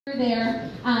there,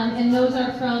 and those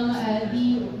are from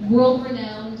the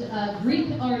world-renowned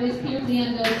Greek artist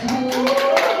Triantos,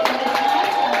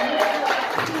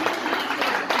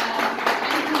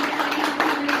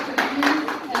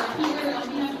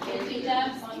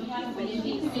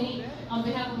 on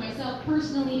behalf of myself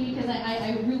personally, because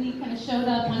I really kind of showed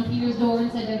up on Peter's door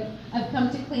and said, I've come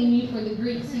to claim you for the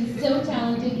Greeks. He's so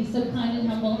talented, he's so kind and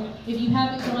humble. If you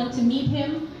haven't gone to meet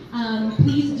him,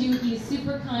 please do. He is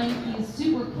super kind, he is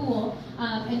super cool,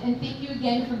 and thank you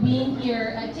again for being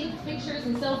here. Take pictures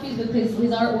and selfies with his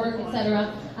artwork,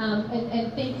 etc.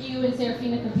 And thank you and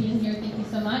Serafina for being here. Thank you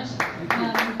so much.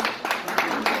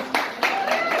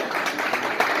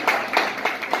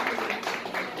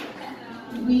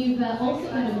 We've also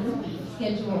got a movie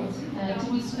scheduled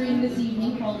to be screened this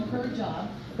evening called Her Job.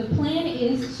 The plan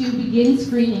is to begin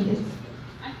screening.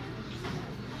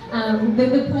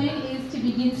 The plan is to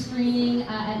begin screening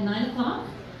at 9 o'clock.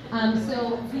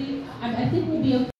 So I think we'll be okay.